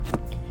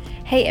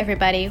Hey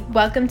everybody,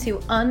 welcome to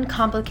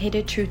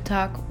Uncomplicated Truth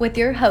Talk with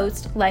your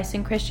host,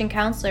 licensed Christian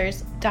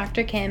counselors,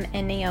 Dr. Kym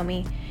and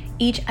Naomi.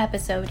 Each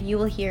episode you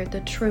will hear the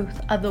truth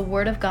of the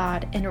Word of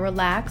God in a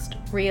relaxed,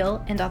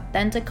 real, and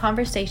authentic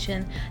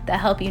conversation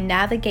that help you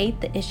navigate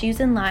the issues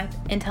in life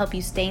and help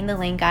you stay in the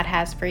lane God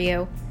has for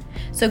you.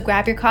 So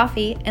grab your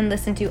coffee and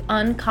listen to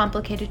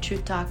Uncomplicated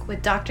Truth Talk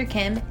with Dr.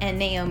 Kym and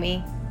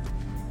Naomi.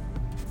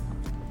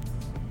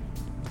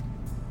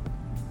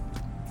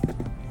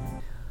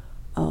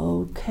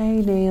 Okay,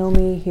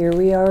 Naomi, here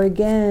we are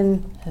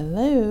again.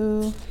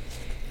 Hello.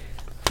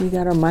 We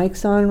got our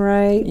mics on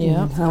right?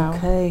 Yep.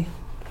 Okay.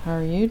 How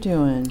are you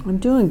doing? I'm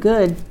doing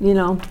good,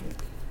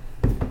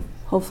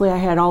 Hopefully I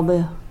had all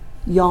the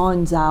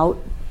yawns out.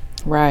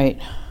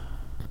 Right.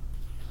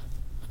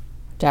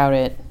 Doubt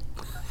it.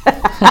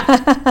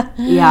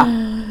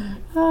 Yeah.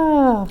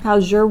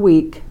 How's your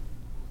week?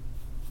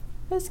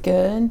 It's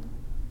good.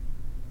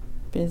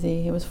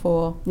 Busy. It was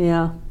full.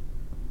 Yeah.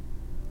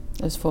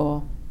 It was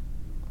full.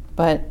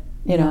 But,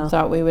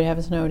 thought we would have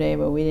a snow day,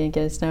 but we didn't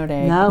get a snow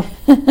day. No.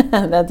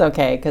 That's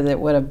okay, because it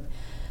would have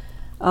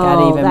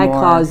got even that more.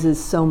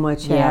 causes so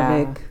much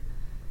havoc.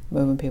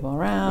 Moving people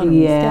around and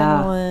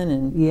scheduling.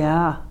 And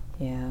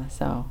Yeah,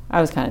 so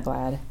I was kind of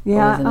glad.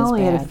 Yeah, I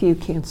only had a few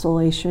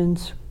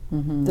cancellations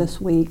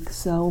this week,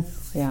 so.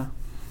 Yeah.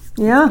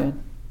 Yeah.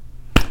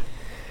 Good.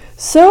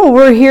 So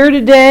we're here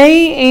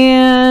today,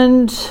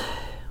 and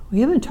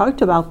we haven't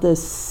talked about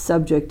this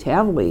subject,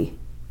 have we?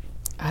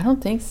 I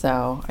don't think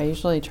so. I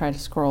usually try to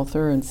scroll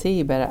through and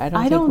see, but I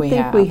don't think we have.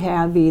 I don't think we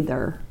have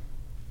either.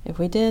 If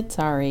we did,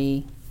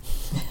 sorry.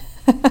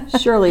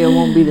 Surely it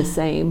won't be the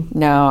same.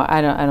 No,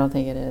 I don't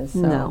think it is. So.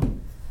 No.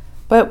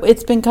 But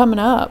it's been coming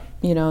up,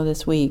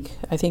 this week.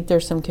 I think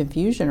there's some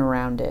confusion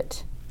around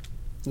it.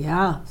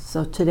 Yeah.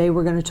 So today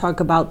we're going to talk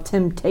about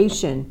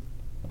temptation.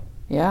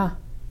 Yeah.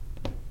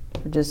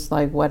 Just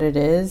like what it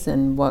is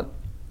and what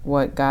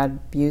God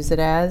views it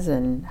as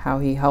and how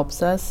he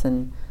helps us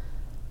and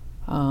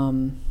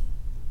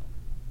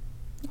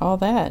all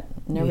that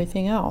and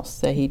everything else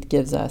that he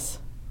gives us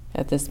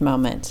at this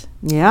moment.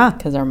 Yeah.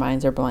 Because our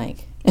minds are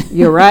blank.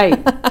 You're right.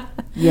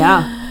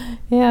 Yeah.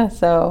 Yeah.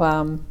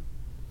 So,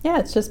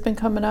 it's just been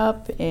coming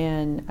up,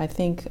 and I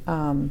think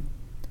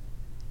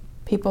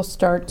people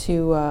start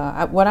to,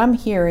 what I'm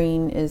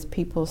hearing is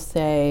people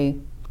say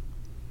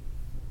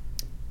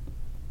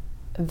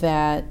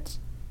that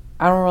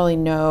I don't really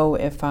know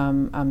if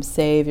I'm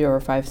saved or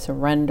if I've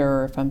surrendered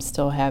or if I'm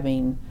still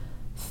having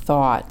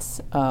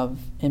thoughts of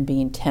and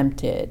being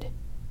tempted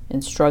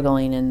and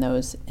struggling in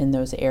those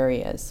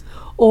areas.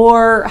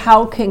 Or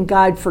how can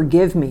God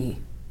forgive me?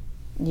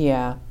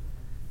 Yeah.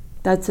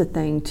 That's a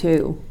thing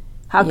too.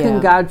 How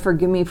can God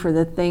forgive me for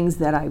the things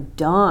that I've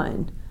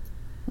done?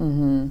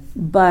 Mm-hmm.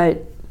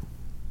 But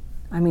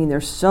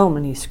there's so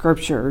many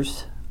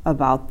scriptures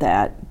about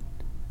that.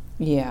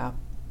 Yeah.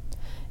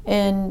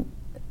 And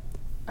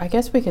I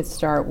guess we could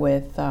start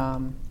with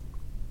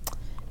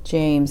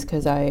James,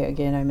 because I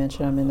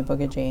mentioned I'm in the book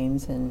of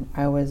James, and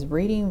I was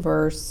reading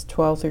verse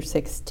 12 through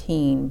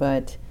 16,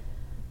 but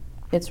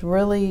it's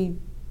really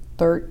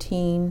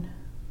 13.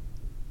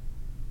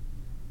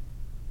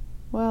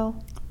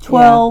 Well,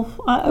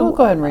 12. Yeah. We'll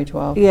go ahead and read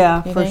 12.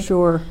 Yeah, for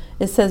sure.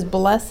 It says,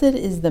 "Blessed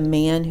is the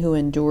man who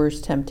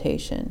endures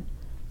temptation,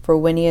 for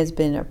when he has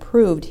been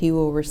approved, he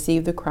will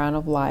receive the crown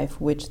of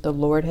life which the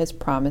Lord has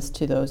promised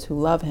to those who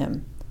love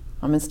him."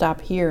 I'm going to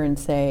stop here and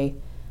say,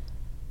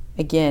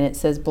 again, it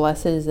says,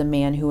 "Blessed is the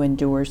man who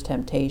endures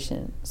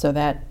temptation." So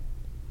that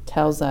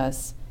tells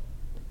us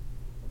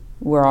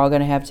we're all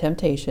going to have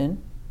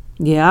temptation.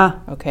 Yeah.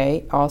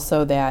 Okay.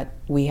 Also that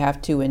we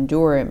have to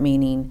endure it,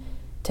 meaning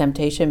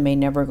temptation may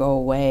never go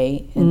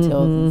away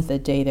until the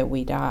day that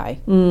we die.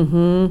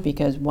 Mm-hmm.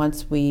 Because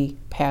once we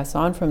pass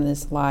on from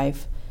this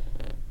life,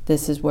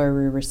 this is where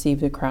we receive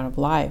the crown of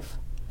life.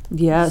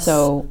 Yes.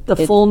 So the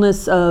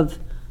fullness of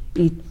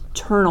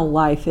eternal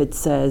life, it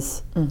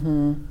says.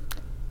 Mm-hmm.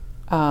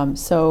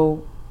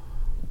 So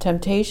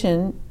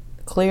temptation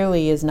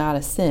clearly is not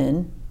a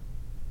sin.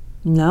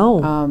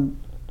 No.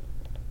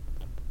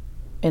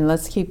 And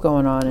let's keep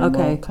going on. And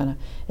okay.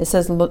 It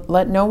says,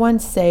 "Let no one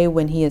say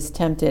when he is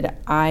tempted,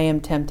 I am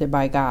tempted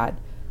by God.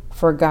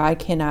 For God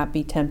cannot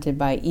be tempted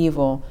by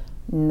evil,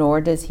 nor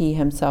does he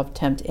himself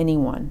tempt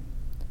anyone."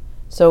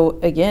 So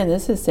again,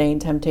 this is saying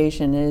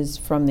temptation is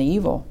from the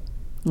evil.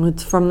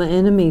 It's from the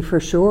enemy for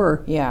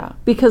sure. Yeah.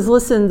 Because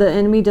listen, the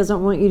enemy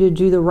doesn't want you to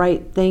do the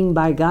right thing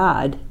by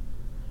God.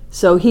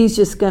 So he's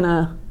just going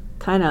to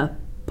kind of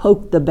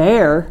poke the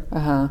bear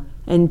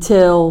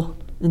until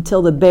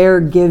the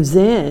bear gives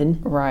in.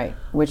 Right.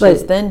 Which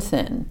is then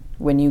sin.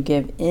 When you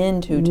give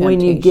in to temptation. When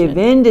you give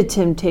in to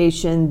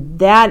temptation,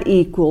 that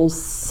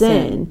equals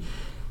sin.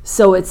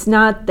 So it's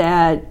not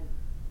that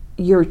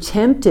you're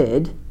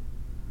tempted.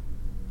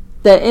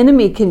 The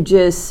enemy can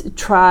just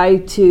try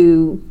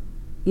to,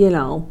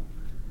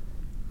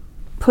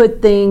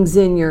 put things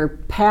in your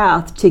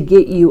path to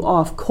get you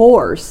off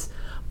course,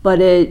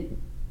 but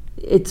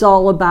it's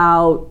all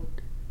about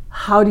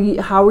how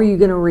are you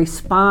going to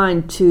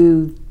respond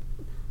to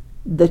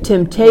the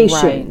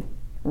temptation.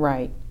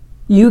 Right.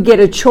 You get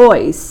a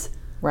choice.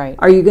 Right.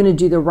 Are you going to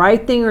do the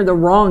right thing or the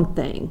wrong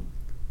thing?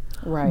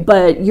 Right.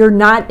 But you're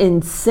not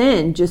in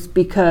sin just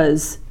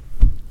because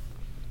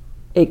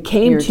it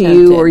came You're to tempted.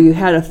 you or you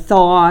had a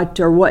thought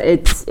or what.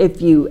 It's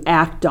if you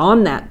act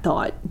on that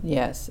thought.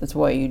 Yes, it's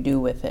what you do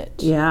with it.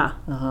 Yeah.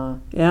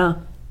 Yeah.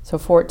 So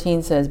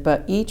 14 says,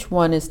 but each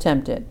one is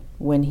tempted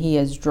when he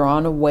is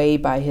drawn away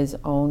by his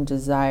own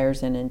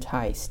desires and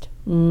enticed.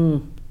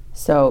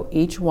 So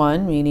each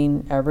one,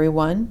 meaning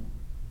everyone,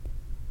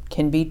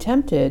 can be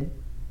tempted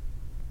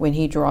when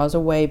he draws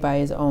away by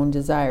his own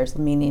desires,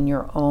 meaning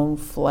your own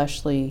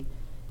fleshly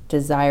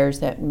desires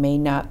that may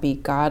not be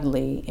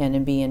godly,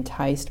 and be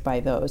enticed by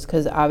those.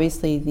 Because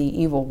obviously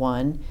the evil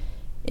one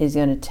is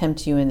going to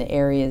tempt you in the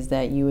areas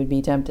that you would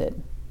be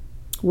tempted.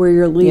 Where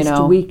you're least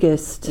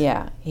weakest.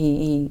 Yeah.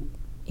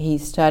 He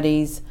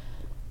studies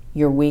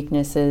your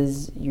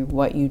weaknesses,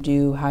 what you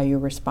do, how you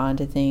respond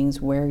to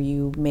things, where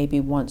you maybe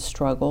once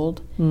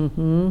struggled.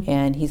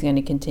 And he's going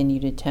to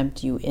continue to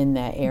tempt you in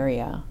that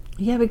area.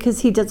 Yeah,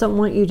 because he doesn't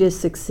want you to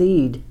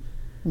succeed.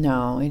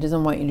 No, he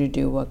doesn't want you to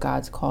do what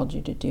God's called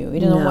you to do. He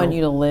doesn't want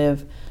you to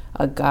live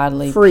a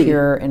godly, Free.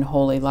 pure, and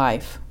holy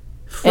life.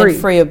 Free.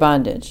 And free of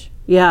bondage.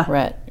 Yeah.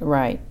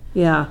 Right.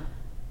 Yeah.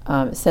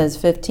 It says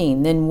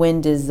 15, then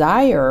when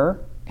desire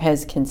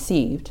has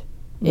conceived,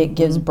 it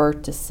gives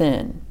birth to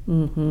sin.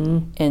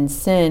 And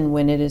sin,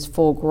 when it is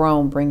full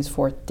grown, brings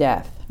forth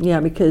death. Yeah,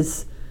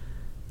 because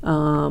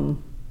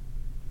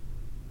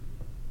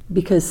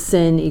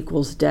sin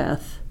equals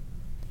death.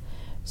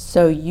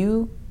 So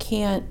you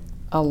can't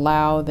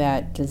allow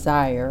that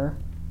desire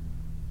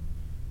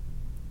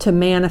to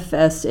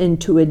manifest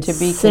into a to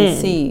be sin.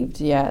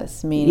 conceived,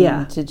 yes,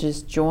 meaning to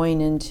just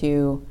join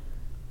into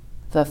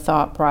the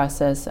thought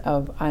process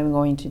of I'm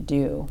going to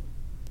do,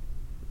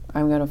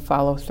 I'm going to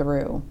follow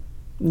through,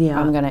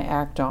 I'm going to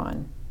act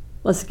on.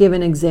 Let's give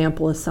an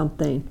example of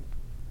something.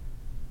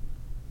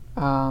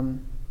 I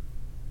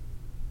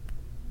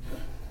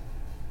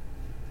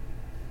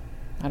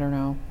don't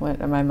know what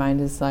my mind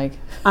is like.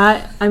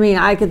 I mean,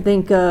 I could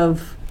think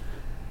of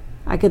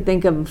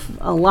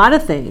a lot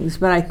of things,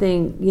 but I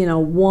think,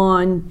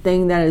 one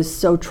thing that is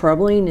so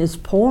troubling is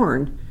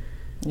porn.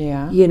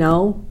 Yeah.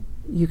 You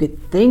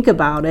could think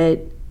about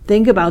it,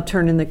 think about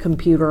turning the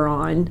computer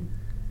on.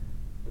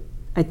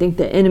 I think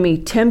the enemy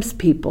tempts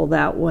people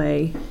that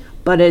way,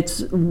 but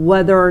it's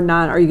whether or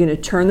not are you going to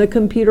turn the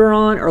computer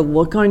on or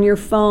look on your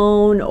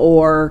phone,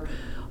 or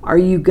are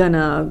you going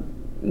to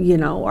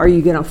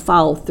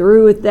follow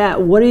through with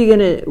that? What are you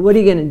going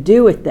to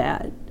do with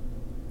that?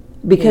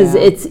 Because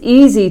it's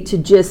easy to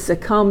just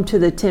succumb to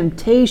the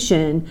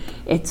temptation.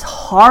 It's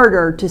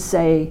harder to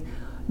say,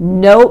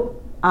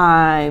 nope,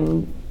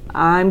 I'm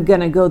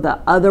going to go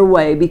the other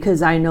way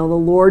because I know the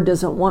Lord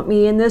doesn't want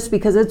me in this,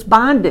 because it's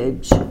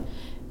bondage.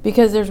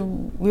 Because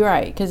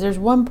there's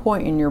one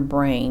point in your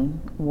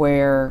brain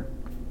where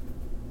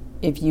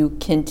if you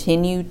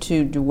continue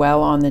to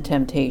dwell on the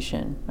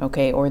temptation,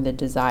 okay, or the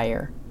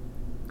desire,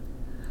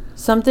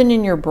 something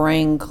in your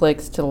brain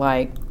clicks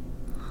to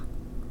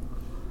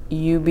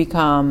you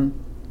become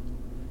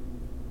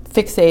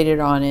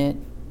fixated on it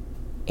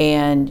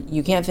and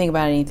you can't think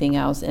about anything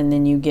else, and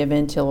then you give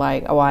in to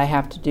I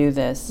have to do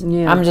this.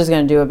 Yeah. I'm just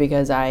going to do it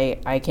because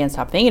I can't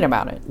stop thinking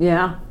about it.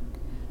 Yeah.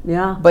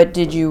 Yeah. But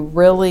did you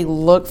really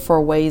look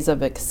for ways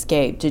of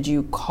escape? Did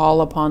you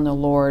call upon the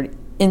Lord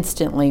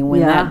instantly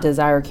when that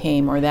desire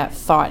came or that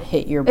thought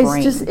hit your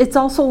brain? It's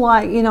also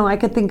like, I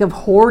could think of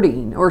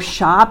hoarding or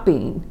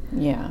shopping.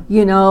 Yeah.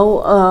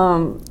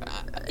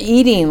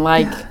 Eating,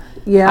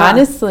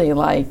 honestly,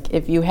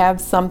 if you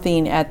have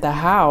something at the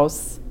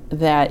house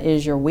that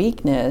is your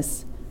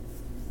weakness,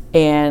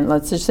 and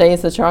let's just say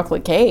it's a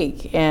chocolate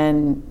cake,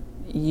 and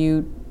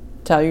you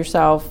tell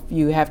yourself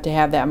you have to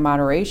have that in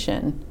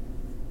moderation.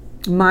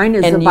 Mine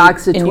is a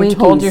box of Twinkies. And you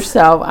told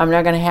yourself, I'm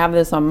not going to have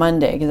this on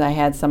Monday because I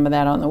had some of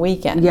that on the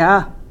weekend.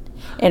 Yeah.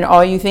 And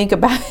all you think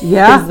about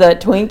is the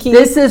Twinkies.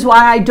 This is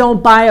why I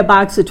don't buy a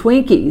box of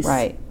Twinkies.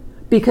 Right.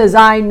 Because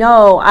I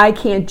know I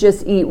can't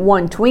just eat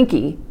one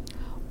Twinkie.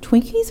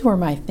 Twinkies were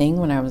my thing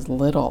when I was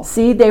little.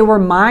 See, they were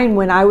mine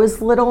when I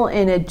was little,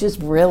 and it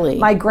just... Really?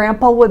 My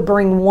grandpa would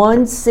bring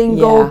one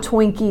single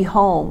Twinkie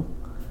home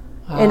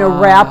in a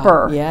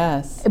wrapper.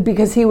 Yes.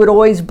 Because he would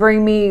always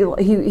bring me,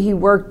 he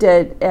worked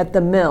at the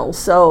mill,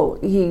 so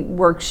he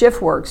worked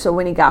shift work. So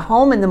when he got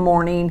home in the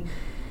morning,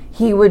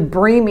 he would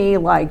bring me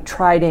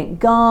Trident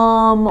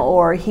gum,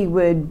 or he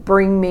would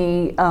bring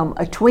me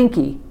a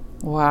Twinkie.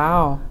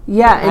 Wow.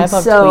 Yeah, I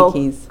love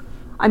Twinkies.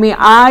 I mean,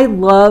 I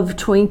love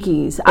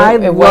Twinkies.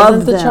 It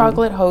wasn't the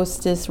chocolate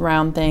Hostess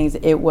round things.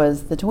 It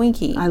was the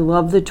Twinkie. I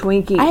love the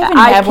Twinkie. I haven't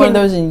had one of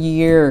those in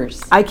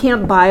years. I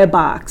can't buy a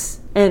box.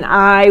 And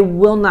I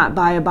will not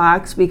buy a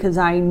box because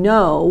I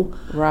know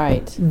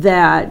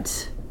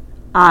that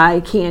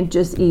I can't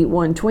just eat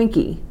one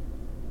Twinkie.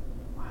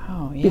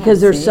 Wow. Yeah,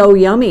 because they're so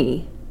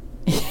yummy.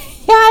 Yeah,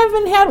 I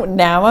haven't had one.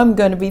 Now I'm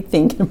going to be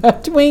thinking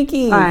about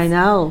Twinkies. I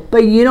know.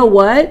 But you know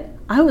what?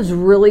 I was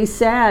really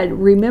sad.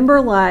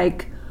 Remember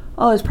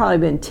it's probably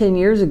been 10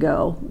 years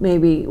ago,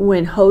 maybe,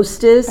 when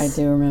Hostess. I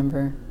do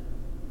remember.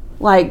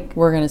 Like,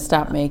 We're going to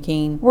stop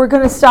making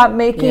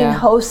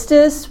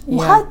Hostess? Yeah.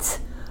 What?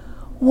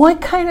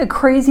 What kind of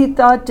crazy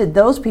thought did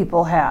those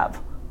people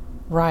have?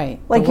 Right.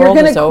 Like, the world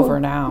is over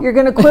now. You're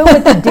going to quit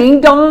with the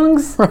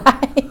ding-dongs?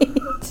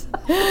 Right.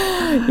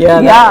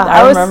 Yeah,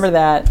 I remember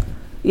that.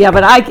 Yeah,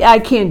 but I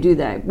can't do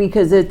that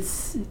because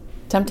it's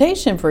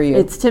temptation for you.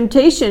 It's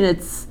temptation.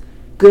 It's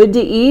good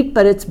to eat,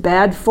 but it's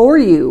bad for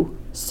you.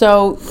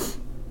 So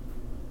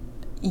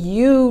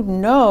you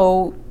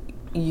know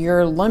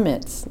your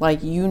limits.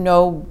 Like, you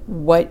know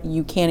what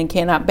you can and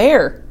cannot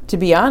bear, to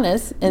be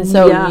honest. And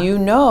so you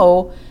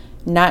know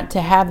not to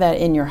have that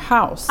in your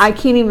house. I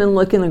can't even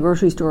look in the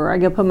grocery store. I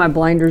got to put my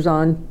blinders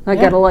on. I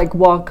got to like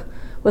walk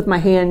with my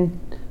hand,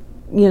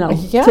 to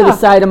the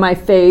side of my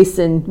face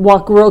and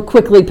walk real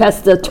quickly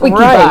past the Twinkie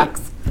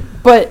box.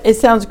 But it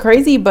sounds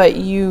crazy, but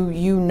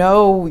you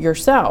know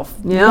yourself.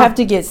 Yeah.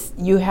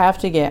 You have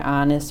to get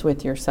honest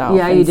with yourself.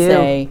 Yeah, and you do.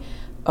 Say,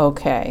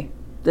 okay,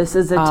 this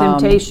is a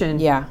temptation.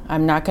 Yeah,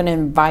 I'm not going to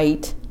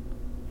invite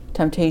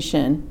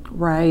temptation.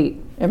 Right.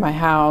 In my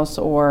house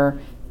or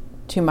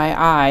to my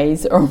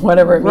eyes or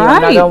whatever it means. Right.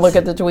 I'm not going to look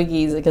at the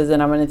Twinkies because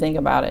then I'm going to think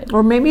about it.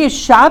 Or maybe it's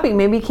shopping.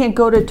 Maybe you can't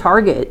go to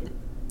Target.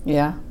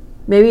 Yeah.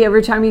 Maybe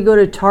every time you go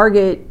to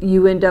Target,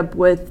 you end up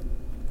with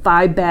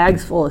 5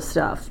 bags full of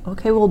stuff.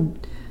 Okay, well,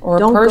 or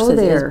don't purses. go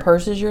there. Is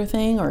purses your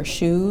thing, or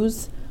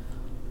shoes?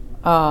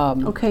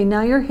 Okay,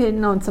 now you're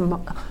hitting on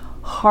some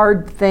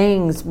hard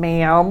things,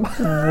 ma'am.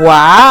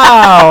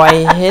 Wow,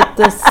 I hit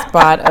the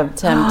spot of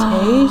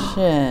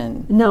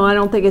temptation. No, I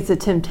don't think it's a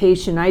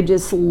temptation. I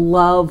just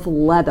love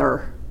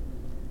leather.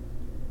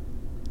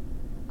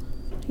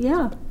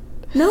 Yeah.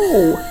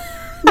 No,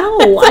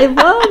 I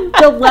love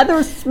the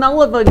leather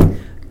smell of a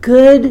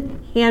good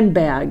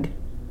handbag.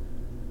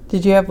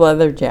 Did you have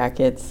leather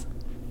jackets?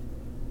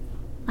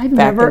 I've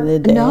back never. In the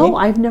day? No,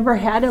 I've never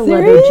had a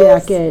Serious? leather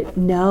jacket.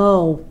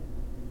 No,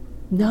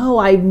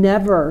 I've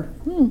never.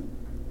 Okay.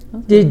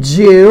 Did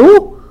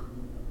you?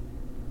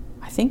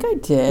 I think I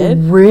did.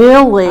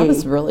 Really? That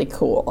was really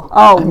cool.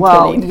 Oh, I'm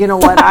well, kidding. you know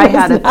what? I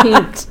had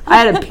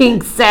a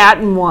pink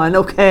satin one.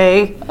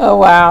 Okay. Oh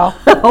wow.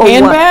 Oh,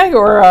 handbag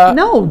or a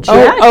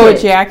jacket? Oh, a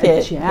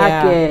jacket. A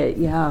jacket.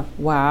 Yeah.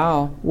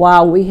 Wow.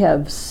 Wow, we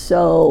have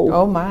so.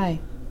 Oh my.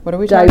 What are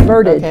we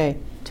diverted? Okay.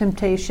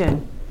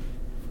 Temptation.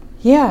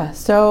 Yeah.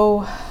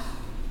 So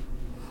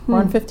we're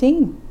on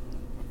 15.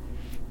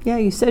 Yeah,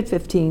 you said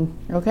 15.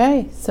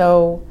 Okay.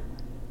 So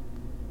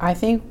I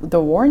think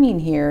the warning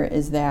here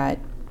is that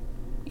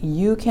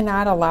you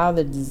cannot allow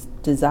the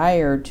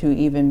desire to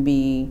even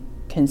be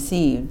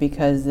conceived,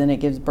 because then it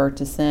gives birth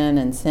to sin,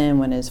 and sin,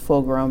 when it is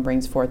full grown,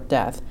 brings forth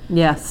death.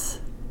 Yes.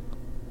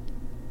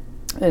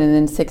 And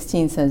then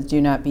 16 says, do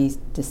not be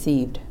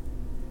deceived.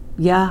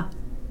 Yeah.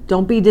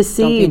 Don't be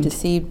deceived. Don't be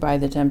deceived by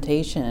the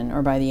temptation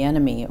or by the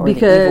enemy or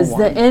because the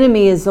evil one. the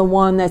enemy is the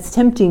one that's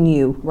tempting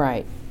you.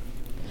 Right.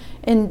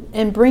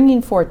 And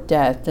bringing forth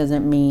death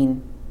doesn't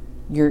mean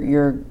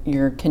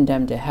you're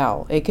condemned to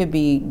hell. It could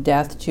be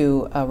death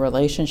to a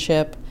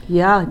relationship.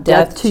 Yeah,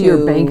 death to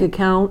your bank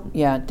account.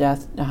 Yeah,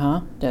 death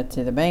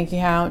to the bank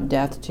account,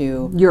 death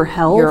to your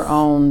health, your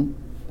own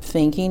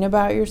thinking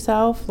about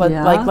yourself.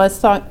 Let's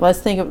talk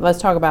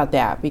about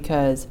that,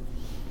 because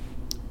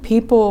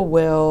people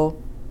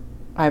will.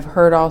 I've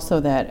heard also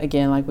that,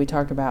 again, like we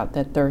talked about,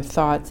 that their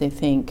thoughts, they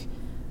think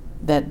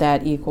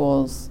that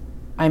equals,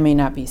 I may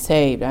not be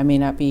saved, I may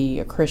not be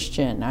a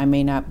Christian, I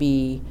may not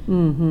be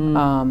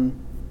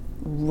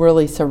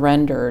really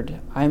surrendered,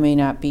 I may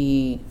not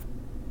be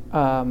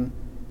want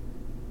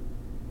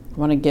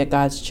to get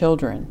God's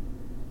children.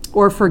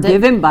 Or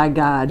forgiven by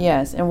God.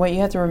 Yes, and what you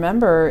have to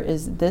remember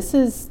is this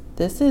is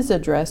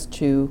addressed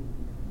to,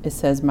 it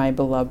says, my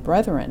beloved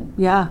brethren.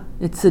 Yeah,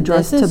 it's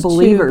addressed to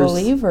believers. To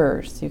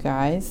believers, you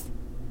guys.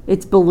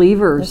 It's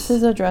believers. This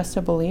is addressed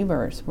to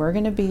believers. We're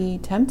going to be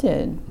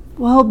tempted.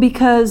 Well,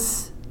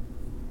 because,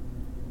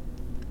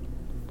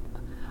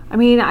 I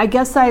mean, I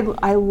guess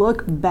I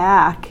look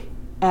back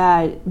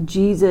at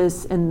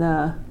Jesus in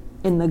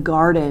the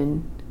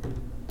garden,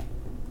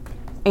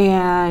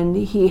 and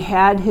he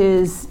had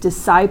his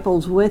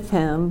disciples with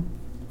him,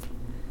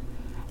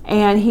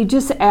 and he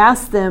just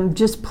asked them,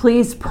 just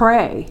please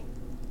pray.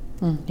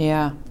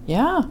 Yeah.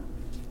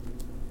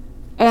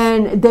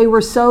 And they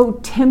were so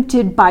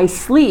tempted by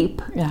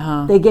sleep,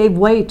 they gave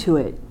way to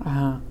it.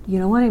 You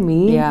know what I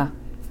mean? Yeah.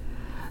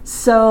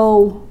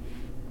 So,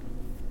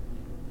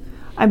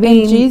 I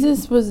mean, and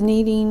Jesus was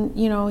needing,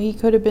 he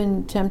could have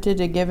been tempted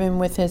to give in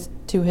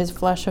to his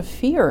flesh of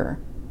fear.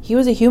 He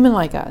was a human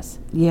like us.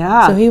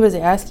 Yeah. So he was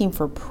asking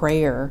for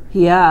prayer.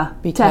 Yeah.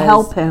 To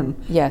help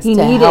him. Yes. He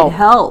needed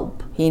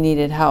help. He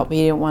needed help.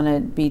 He didn't want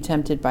to be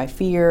tempted by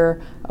fear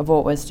of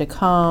what was to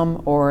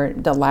come, or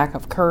the lack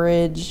of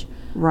courage.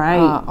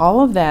 Right. All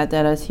of that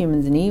us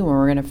humans need when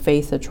we're going to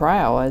face a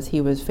trial, as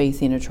he was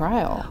facing a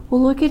trial.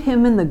 Well, look at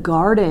him in the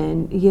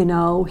garden.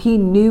 He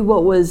knew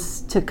what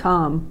was to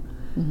come.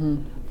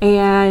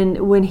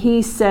 And when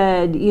he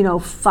said,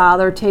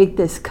 Father, take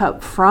this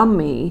cup from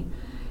me,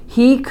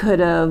 he could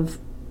have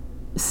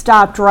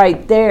stopped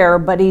right there,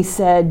 but he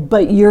said,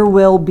 but your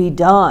will be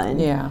done.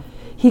 Yeah.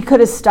 He could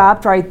have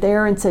stopped right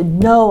there and said,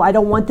 no, I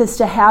don't want this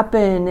to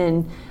happen.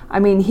 And I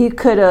mean, he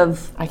could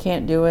have. I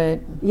can't do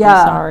it.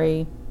 Yeah. I'm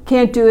sorry.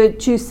 Can't do it.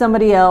 Choose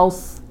somebody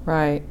else.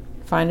 Right.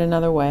 Find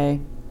another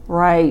way.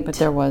 Right. But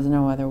there was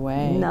no other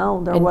way.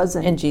 No, there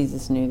wasn't. And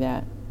Jesus knew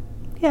that.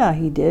 Yeah,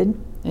 he did.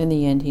 In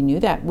the end, he knew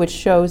that, which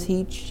shows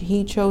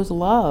he chose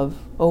love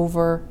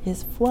over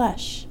his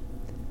flesh.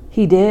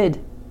 He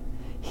did.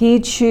 He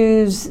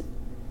chose.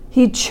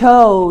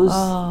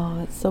 Oh,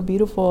 it's so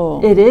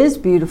beautiful. It is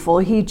beautiful.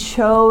 He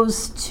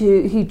chose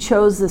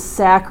the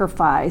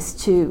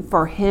sacrifice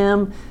for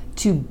him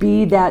to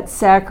be that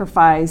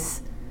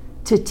sacrifice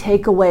to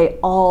take away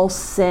all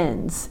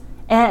sins.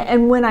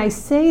 And when I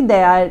say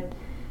that,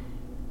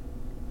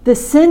 the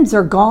sins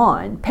are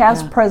gone,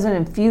 past, present,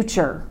 and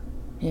future.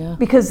 Yeah.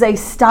 Because they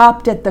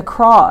stopped at the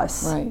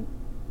cross. Right.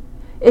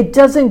 It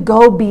doesn't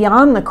go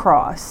beyond the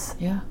cross.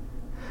 Yeah.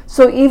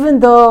 So even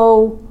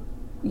though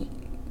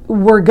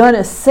we're going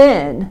to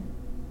sin,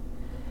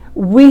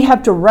 we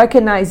have to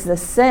recognize the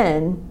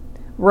sin,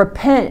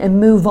 repent, and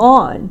move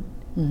on,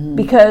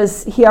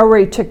 because he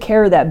already took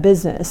care of that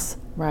business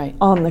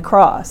on the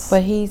cross.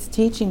 But he's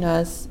teaching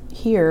us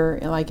here,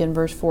 like in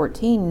verse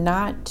 14,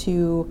 not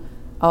to,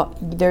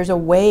 there's a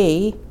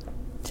way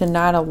to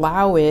not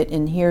allow it,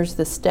 and here's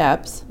the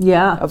steps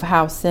of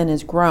how sin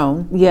has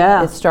grown.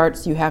 Yeah. It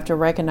starts, you have to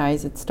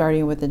recognize it's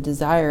starting with a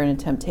desire and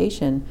a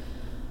temptation.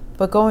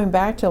 But going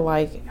back to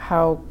like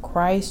how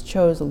Christ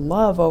chose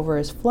love over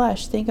his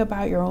flesh, think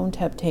about your own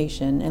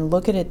temptation and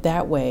look at it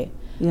that way.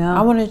 Yeah.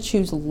 I want to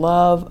choose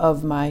love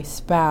of my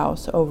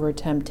spouse over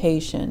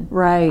temptation.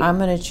 Right. I'm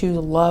going to choose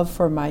love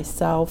for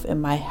myself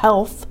and my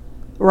health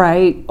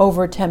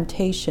over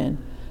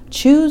temptation.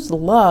 Choose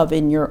love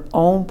in your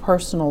own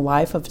personal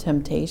life of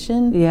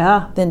temptation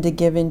than to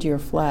give into your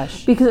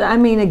flesh. Because I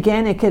mean,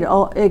 again, it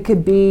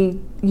could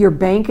be your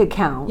bank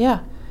account.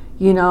 Yeah.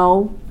 You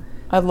know,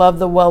 I love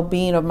the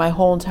well-being of my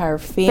whole entire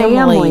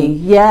family.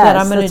 Yes, that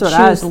I'm going to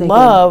choose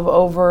love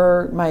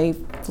over my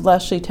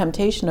fleshly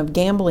temptation of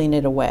gambling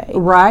it away.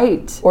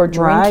 Right. Or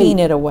drinking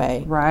it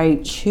away.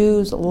 Right.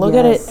 Choose, look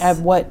at it at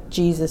what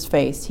Jesus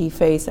faced. He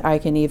faced, I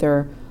can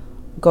either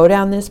go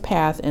down this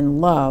path and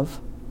love,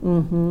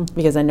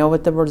 because I know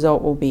what the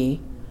result will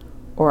be,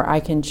 or I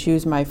can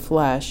choose my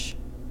flesh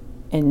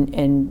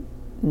and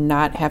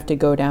not have to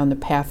go down the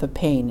path of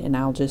pain, and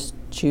I'll just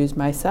choose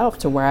myself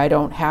to where I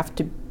don't have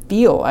to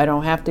feel, I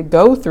don't have to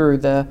go through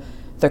the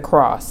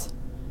cross.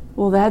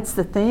 Well, that's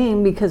the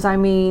thing, because I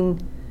mean,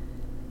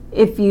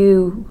 if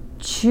you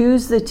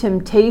choose the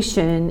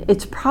temptation,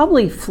 it's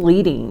probably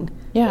fleeting.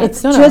 Yeah,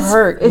 it's going to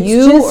hurt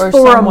you just or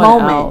for someone a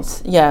moment.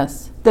 else.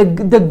 Yes. The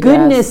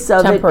goodness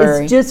of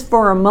temporary. it is just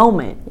for a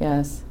moment.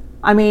 Yes.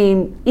 I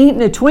mean,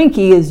 eating a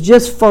Twinkie is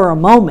just for a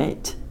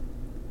moment.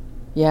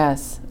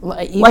 Yes.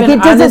 Even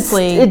like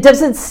honestly, it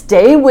doesn't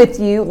stay with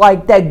you.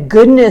 Like that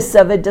goodness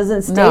of it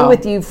doesn't stay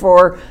with you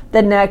for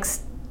the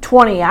next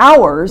 20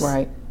 hours.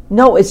 Right.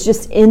 No, it's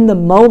just in the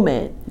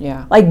moment.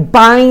 Yeah. Like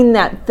buying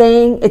that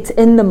thing, it's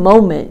in the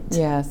moment.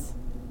 Yes.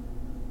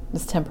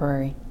 It's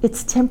temporary.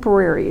 It's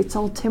temporary. It's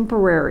all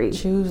temporary.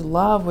 Choose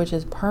love, which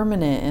is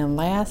permanent and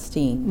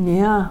lasting.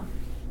 Yeah.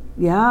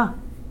 Yeah.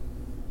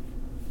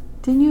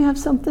 Didn't you have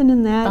something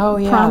in that? Oh,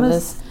 yeah.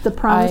 The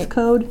promise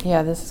code?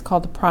 Yeah, this is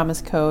called the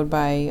Promise Code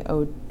by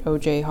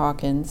O.J.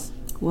 Hawkins.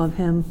 Love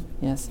him.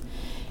 Yes.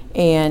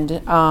 And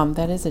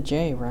that is a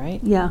J, right?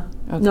 Yeah.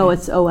 Okay. No,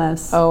 it's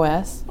O.S.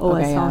 O.S.?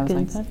 O.S. Okay,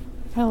 Hawkins. Kind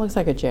of looks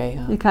like a J,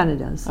 huh? It kind of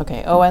does.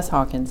 Okay, O.S.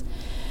 Hawkins.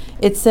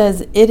 It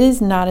says, "It is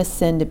not a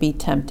sin to be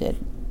tempted.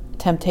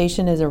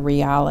 Temptation is a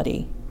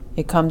reality.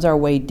 It comes our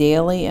way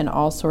daily in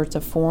all sorts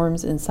of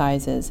forms and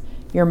sizes.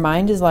 Your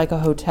mind is like a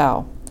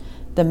hotel.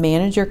 The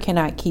manager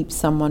cannot keep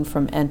someone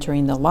from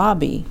entering the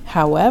lobby.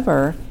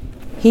 However,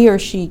 he or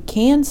she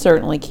can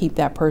certainly keep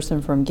that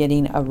person from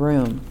getting a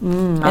room."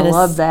 I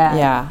love that.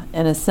 Yeah.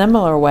 In a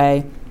similar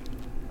way,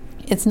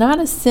 it's not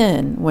a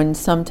sin when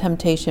some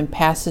temptation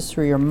passes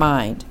through your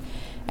mind.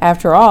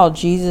 After all,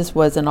 Jesus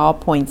was in all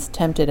points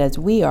tempted as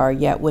we are,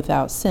 yet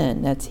without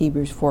sin. That's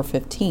Hebrews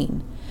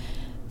 4:15.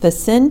 The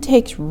sin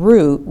takes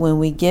root when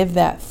we give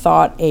that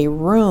thought a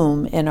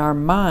room in our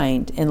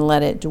mind and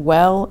let it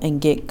dwell and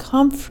get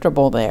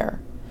comfortable there.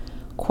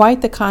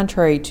 Quite the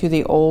contrary to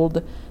the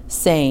old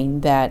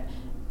saying that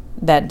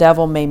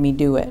devil made me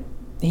do it.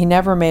 He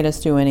never made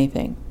us do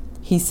anything.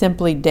 He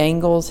simply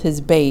dangles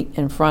his bait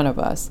in front of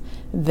us.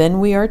 Then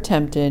we are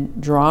tempted,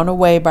 drawn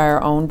away by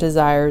our own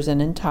desires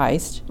and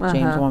enticed,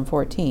 James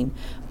 1:14,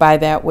 by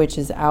that which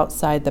is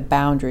outside the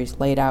boundaries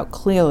laid out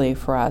clearly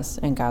for us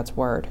in God's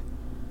Word.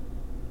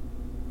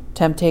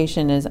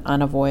 Temptation is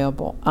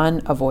unavoidable.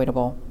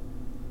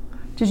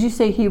 Did you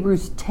say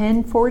Hebrews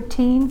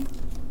 10:14?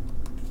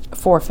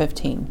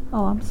 4:15.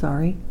 Oh, I'm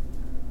sorry.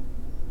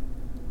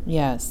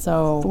 Yeah,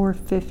 so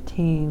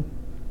 4:15.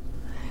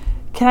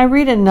 Can I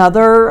read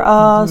another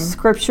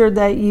scripture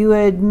that you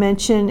had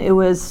mentioned? It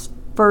was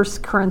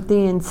 1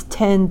 Corinthians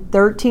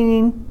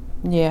 10:13.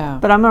 yeah.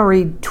 But I'm going to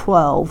read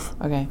 12.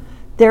 Okay.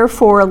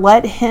 Therefore,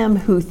 let him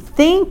who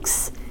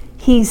thinks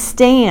he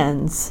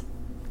stands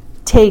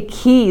take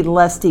heed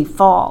lest he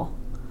fall.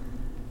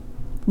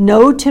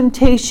 No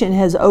temptation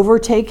has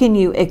overtaken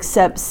you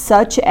except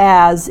such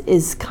as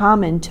is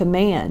common to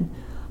man.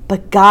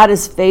 But God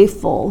is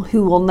faithful,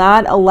 who will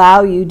not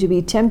allow you to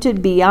be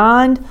tempted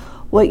beyond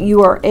what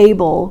you are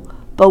able,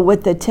 but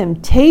with the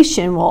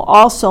temptation will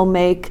also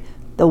make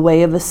the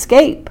way of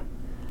escape,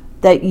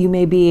 that you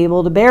may be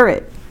able to bear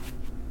it.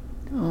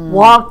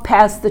 Walk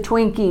past the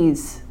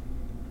Twinkies.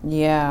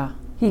 Yeah.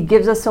 He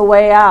gives us a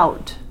way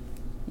out.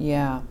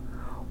 Yeah.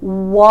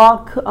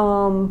 Walk,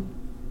 turn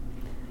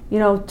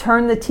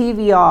the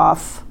TV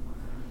off.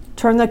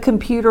 Turn the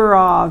computer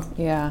off.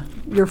 Yeah.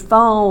 Your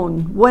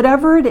phone.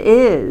 Whatever it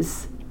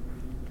is.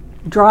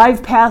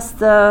 Drive past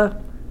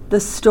the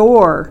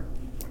store.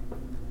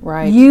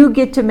 Right. You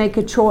get to make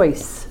a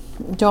choice.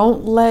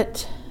 Don't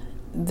let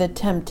the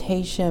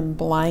temptation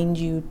blind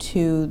you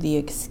to the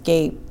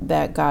escape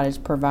that God is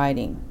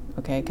providing,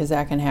 okay? Because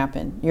that can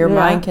happen. Your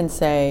mind can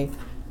say,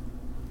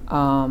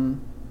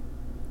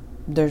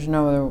 there's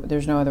no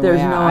other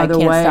way out. I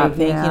can't stop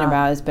thinking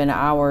about it. It's been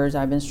hours.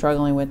 I've been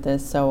struggling with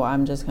this, so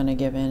I'm just going to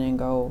give in and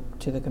go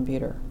to the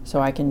computer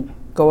so I can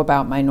go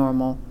about my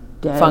normal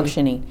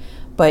functioning.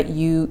 But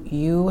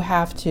you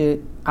have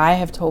to, I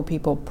have told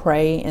people,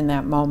 pray in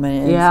that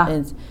moment.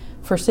 And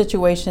for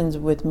situations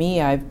with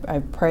me,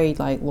 I've prayed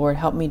like, Lord,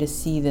 help me to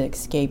see the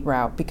escape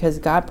route, because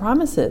God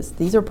promises.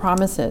 These are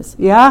promises.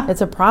 Yeah.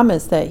 It's a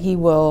promise that He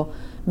will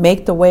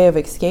make the way of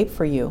escape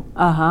for you.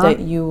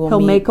 That you will He'll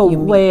make a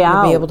way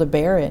out. You'll be able to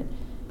bear it.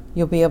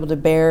 You'll be able to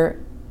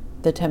bear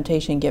the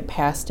temptation, get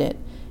past it.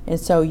 And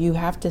so you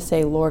have to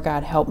say, Lord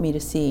God, help me to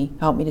see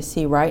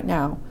right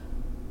now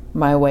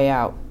my way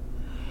out.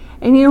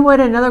 And you know what?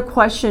 Another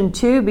question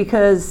too,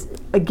 because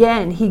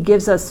again, He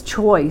gives us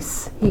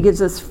choice. He gives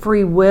us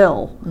free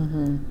will.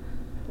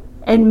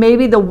 And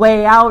maybe the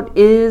way out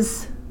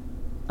is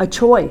a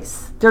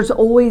choice. There's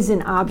always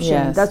an option.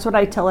 Yes. That's what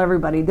I tell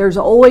everybody. There's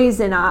always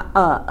an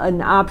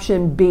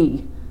option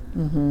B.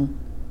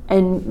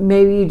 And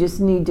maybe you just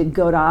need to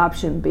go to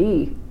option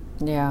B.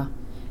 Yeah.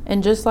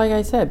 And just like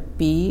I said,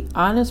 be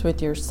honest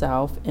with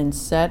yourself and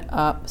set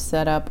up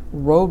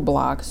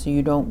roadblocks so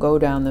you don't go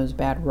down those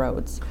bad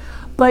roads.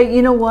 But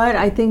you know what?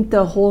 I think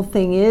the whole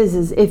thing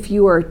is if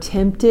you are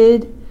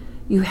tempted,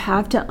 you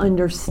have to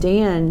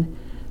understand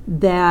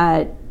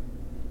that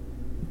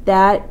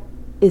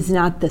is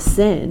not the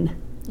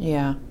sin.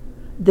 Yeah.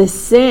 The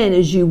sin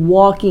is you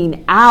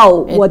walking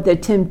out what the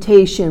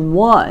temptation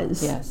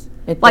was. Yes.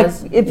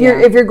 If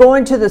you're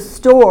going to the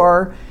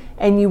store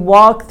and you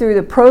walk through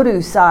the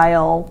produce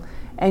aisle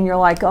and you're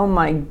like, oh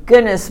my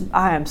goodness,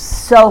 I am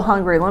so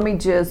hungry. Let me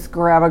just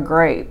grab a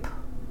grape.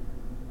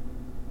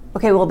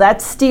 Okay, well,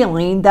 that's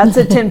stealing. That's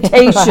a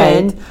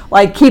temptation. Right.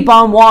 Like, keep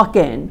on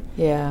walking.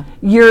 Yeah.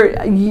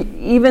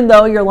 Even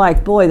though you're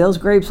like, boy, those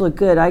grapes look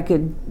good. I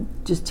could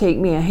just take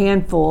me a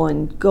handful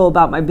and go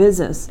about my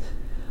business.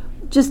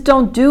 Just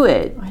don't do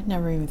it. I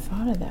never even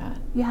thought of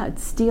that. Yeah,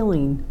 it's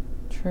stealing.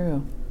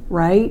 True.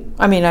 Right?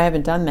 I mean, I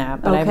haven't done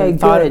that, but I haven't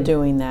thought of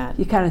doing that.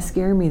 You kind of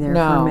scare me there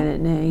for a minute,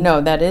 Nay. No,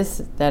 that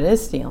is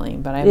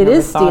stealing, but I've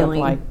never thought of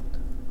like,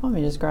 let me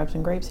just grab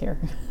some grapes here.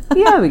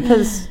 Yeah,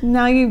 because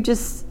now you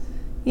just...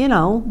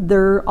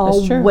 they're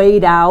all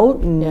weighed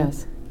out,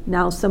 and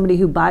now somebody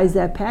who buys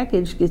that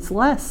package gets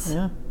less.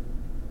 Yeah.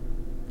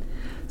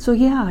 So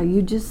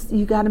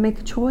you got to make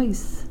a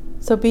choice.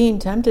 So being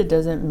tempted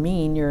doesn't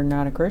mean you're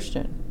not a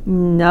Christian.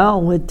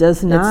 No, it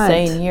does not. It's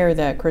saying here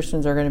that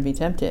Christians are going to be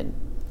tempted.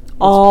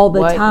 All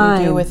the time. What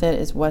you do with it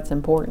is what's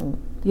important.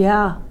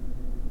 Yeah.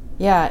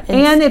 Yeah.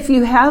 And if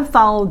you have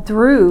followed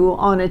through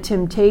on a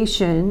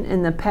temptation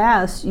in the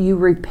past, you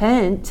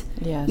repent,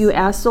 you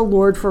ask the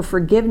Lord for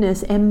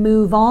forgiveness and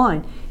move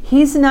on.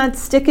 He's not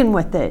sticking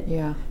with it.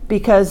 Yeah.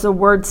 Because the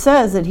word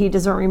says that He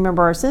doesn't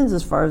remember our sins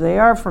as far as they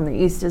are from the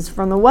east as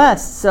from the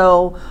west.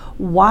 So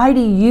why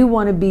do you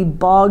want to be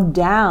bogged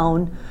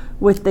down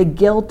with the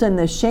guilt and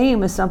the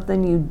shame of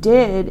something you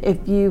did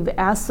if you've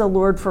asked the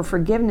Lord for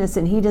forgiveness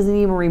and He doesn't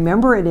even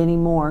remember it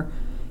anymore?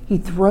 He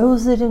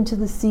throws it into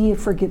the sea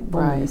of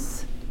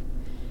forgetfulness. Right.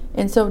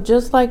 And so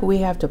just like we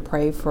have to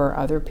pray for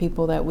other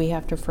people that we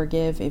have to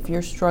forgive, if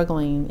you're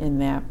struggling in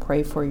that,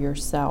 pray for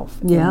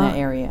yourself in that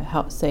area.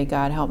 Say,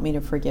 God, help me to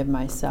forgive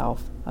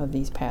myself of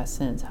these past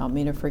sins. Help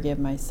me to forgive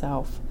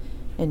myself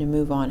and to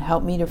move on.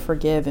 Help me to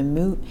forgive and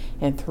move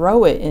and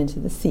throw it into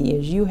the sea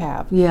as you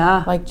have.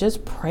 Yeah. Like,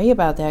 just pray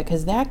about that,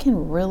 because that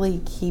can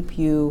really keep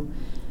you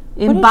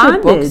in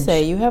bondage. What did your book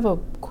say? You have a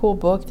cool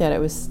book that it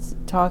was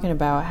talking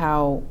about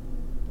how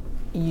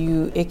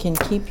it can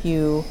keep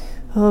you...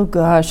 Oh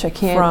gosh, I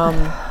can't.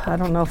 I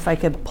don't know if I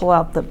could pull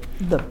out the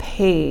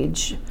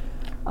page.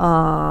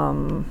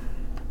 Something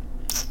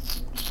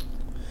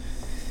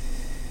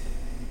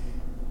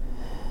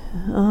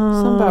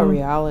about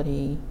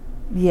reality.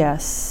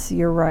 Yes,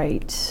 you're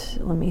right.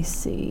 Let me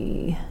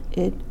see.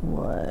 It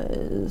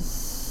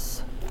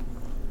was.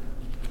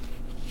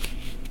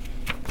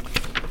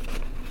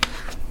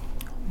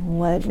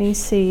 Let me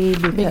see,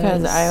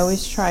 because I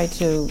always try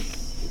to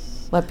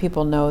let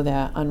people know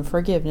that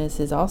unforgiveness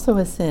is also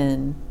a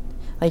sin.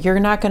 Like you're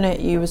not going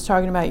to, you was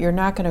talking about, you're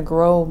not going to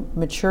grow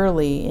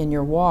maturely in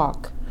your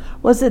walk.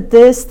 Was it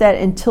this, that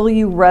until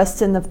you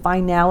rest in the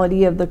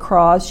finality of the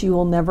cross, you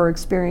will never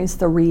experience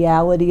the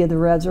reality of the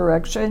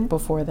resurrection?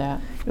 Before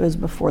that. It was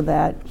before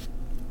that.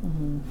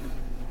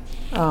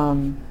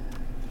 Mm-hmm.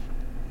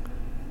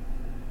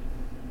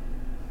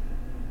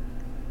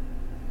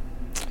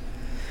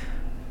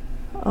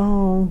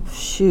 Oh,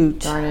 shoot.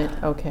 Darn it.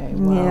 Okay.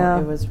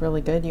 Well, It was really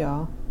good,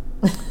 y'all.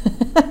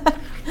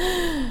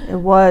 It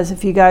was.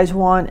 If you guys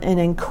want an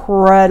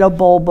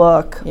incredible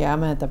book. Yeah, I'm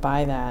going to have to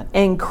buy that.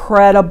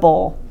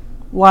 Incredible.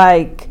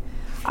 Like,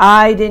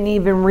 I didn't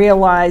even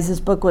realize this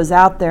book was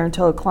out there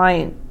until a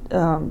client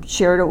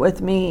shared it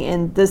with me.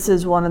 And this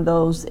is one of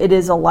those, it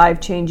is a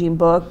life-changing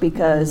book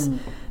because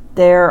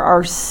there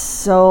are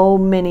so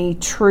many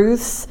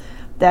truths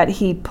that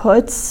he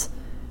puts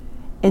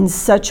in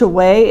such a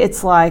way,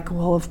 it's like,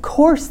 well, of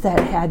course that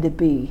had to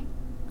be.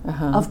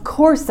 Of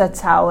course that's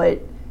how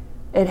it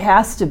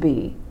has to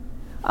be.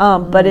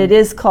 But it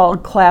is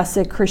called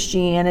Classic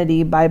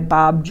Christianity by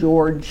Bob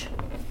George.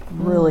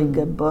 Really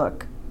good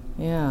book.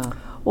 Yeah.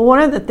 Well, one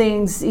of the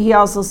things he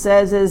also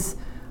says is,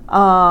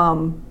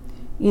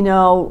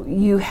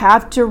 you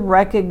have to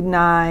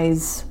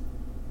recognize,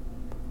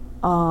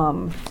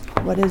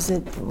 what is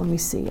it? Let me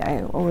see.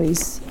 I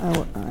always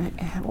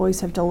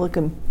have to look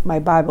in my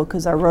Bible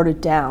because I wrote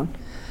it down.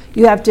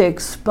 You have to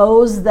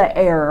expose the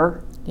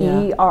error,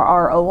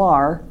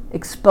 ERROR,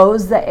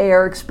 expose the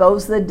error,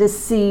 expose the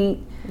deceit,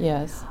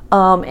 yes,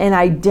 and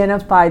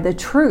identify the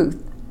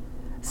truth.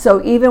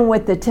 So even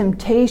with the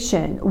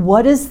temptation,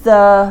 what is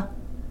the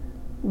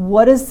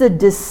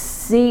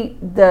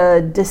deceit?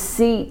 The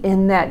deceit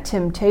in that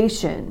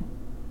temptation.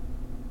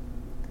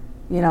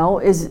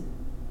 Is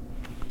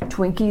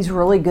Twinkies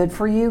really good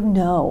for you?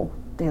 No,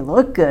 they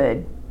look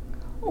good.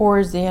 Or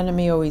is the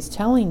enemy always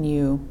telling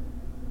you,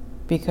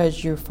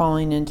 because you're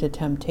falling into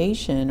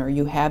temptation or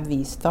you have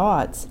these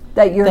thoughts,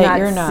 that you're not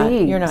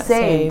saved. You're not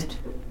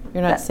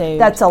saved.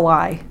 That's a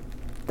lie.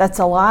 That's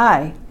a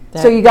lie.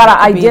 So you got to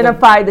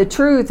identify the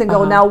truth and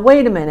go, now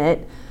wait a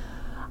minute.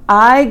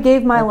 I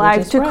gave my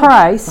life to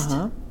Christ,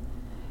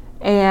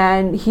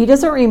 and he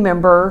doesn't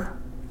remember.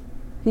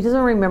 He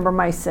doesn't remember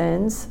my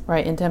sins.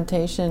 Right, and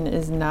temptation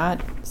is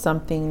not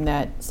something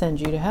that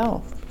sends you to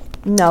hell.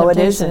 No, it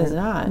isn't. Temptation is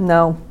not.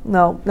 No,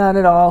 not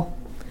at all.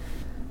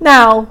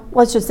 Now,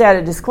 let's just add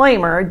a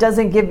disclaimer. It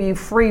doesn't give you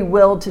free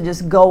will to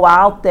just go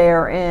out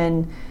there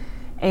and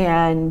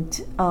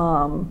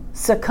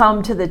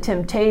succumb to the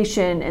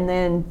temptation and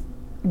then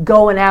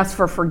go and ask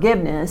for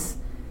forgiveness,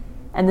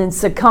 and then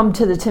succumb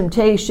to the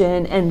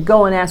temptation and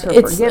go and ask for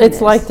forgiveness. It's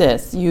like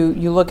this.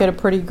 You look at a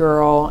pretty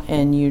girl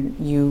and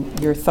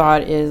your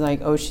thought is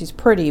like, oh, she's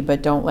pretty,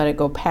 but don't let it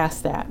go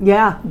past that.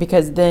 Yeah.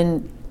 Because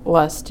then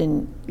lust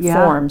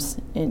forms.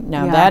 And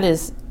now that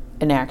is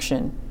an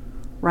action.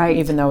 Right.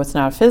 Even though it's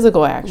not a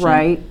physical action.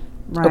 Right.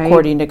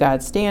 According to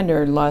God's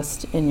standard,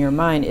 lust in your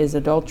mind is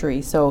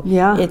adultery. So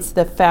it's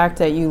the fact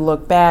that you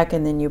look back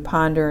and then you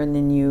ponder and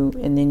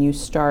then you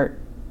start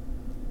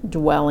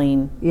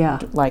dwelling,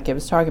 like I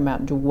was talking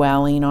about,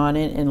 dwelling on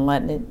it and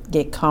letting it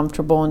get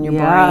comfortable in your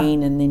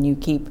brain, and then you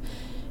keep,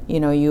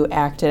 you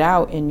act it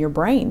out in your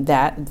brain.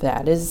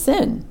 That is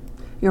sin.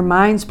 Your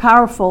mind's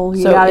powerful.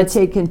 You got to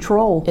take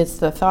control. It's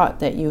the thought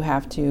that you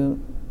have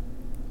to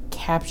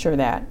capture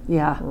that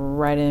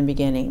right in the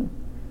beginning.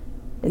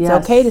 It's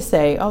okay to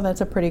say, oh,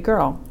 that's a pretty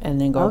girl, and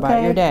then go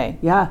about your day.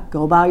 Yeah,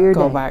 go about your day.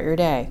 Go about your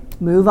day.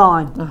 Move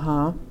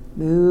on.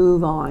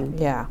 Move on.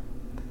 Yeah.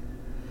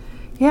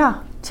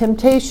 Yeah.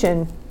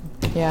 Temptation.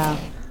 Yeah.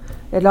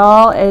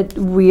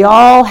 We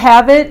all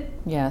have it.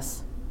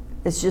 Yes.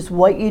 It's just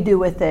what you do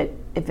with it,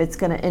 if it's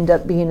going to end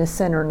up being a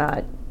sin or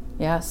not.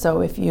 Yeah,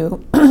 so if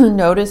you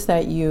notice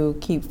that you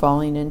keep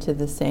falling into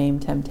the same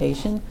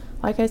temptation,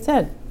 like I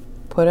said,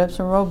 put up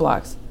some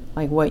roadblocks.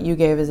 Like what you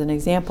gave as an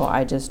example.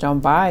 I just don't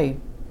buy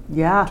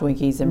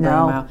Twinkies and bring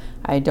them out.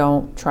 I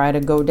don't try to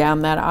go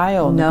down that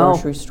aisle in the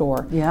grocery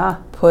store. Yeah.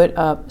 Put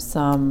up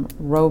some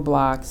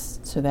roadblocks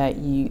so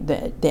that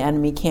the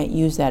enemy can't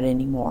use that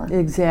anymore.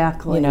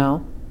 Exactly.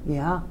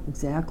 Yeah,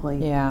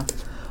 exactly. Yeah.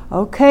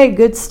 Okay,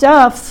 good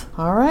stuff.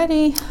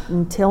 Alrighty.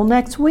 Until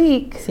next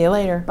week. See you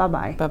later.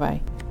 Bye-bye.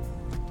 Bye-bye.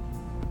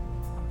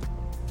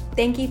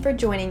 Thank you for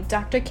joining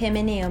Dr. Kym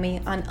and Naomi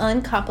on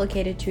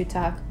Uncomplicated Truth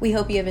Talk. We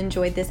hope you have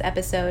enjoyed this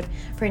episode.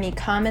 For any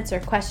comments or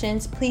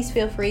questions, please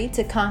feel free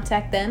to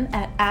contact them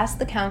at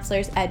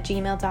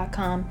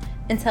askthecounselors@gmail.com.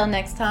 Until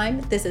next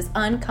time, this is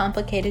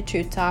Uncomplicated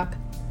Truth Talk.